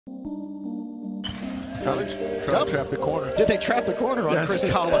Trying to trap the corner. Did they trap the corner on Chris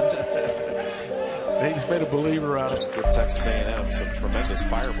Collins? They just made a believer out of it. With Texas A&M, some tremendous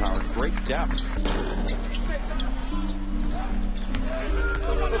firepower, great depth.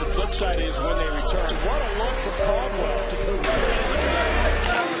 Well, the flip side is when they return. What a look for Caldwell.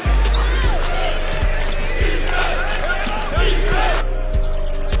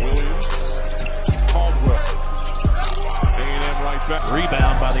 Williams, Caldwell. A&M right back.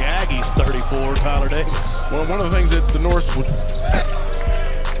 Rebound by the Aggies, 34, Tyler Davis. Well, one of the things that the North was a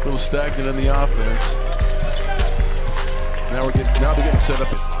little stagnant in the offense. Now they're getting set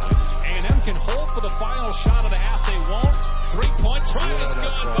up. A&M can hold for the final shot of the half. They won't. 3-point try is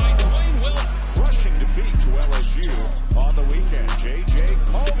good by Dwayne Williams. Crushing defeat to LSU on the weekend.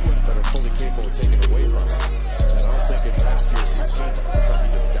 J.Caldwell that are fully capable of taking it away from him. And I don't think in past years we've seen him. I thought he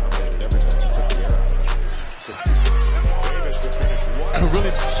just dominated everything and took the air out of it. Davis would finish one.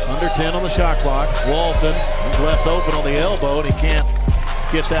 Really under 10 on the shot clock. Walton, he's left open on the elbow, and he can't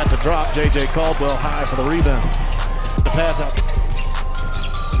get that to drop. J.Caldwell high for the rebound. The pass out.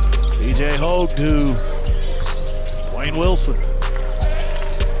 DJ Hogue to Wayne Wilson. You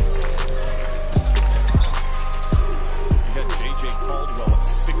got J.J. Caldwell at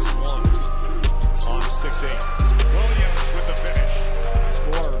 6'1" on 6'8". Williams with the finish.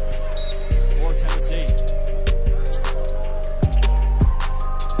 Score for Tennessee.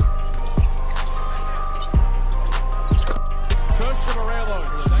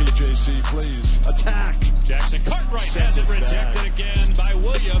 Morelos. PJC, please. Attack. Jackson Cartwright has it rejected again by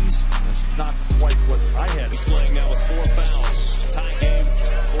Williams. Not quite what I had. He's playing now with 4 fouls. Tie game,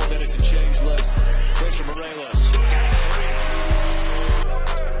 4 minutes and change left. Christian Morelos.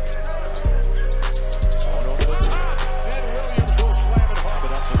 On over the top. And Williams will slam it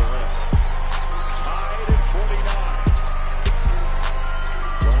hard up to the rim. Tied at 49.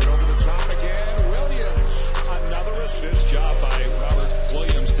 Going over the top again. Williams. Another assist. Job by Robert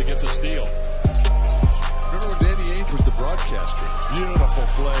Williams to get the steal. Remember when Danny Ainge was the broadcaster? Beautiful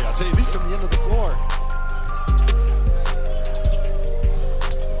play. I'll tell you, He's from the end of the floor.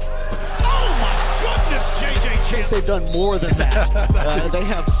 Oh my goodness, J.J. I think they've done more than that. They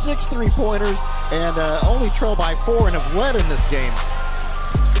have 6 3-pointers and only trail by 4 and have led in this game.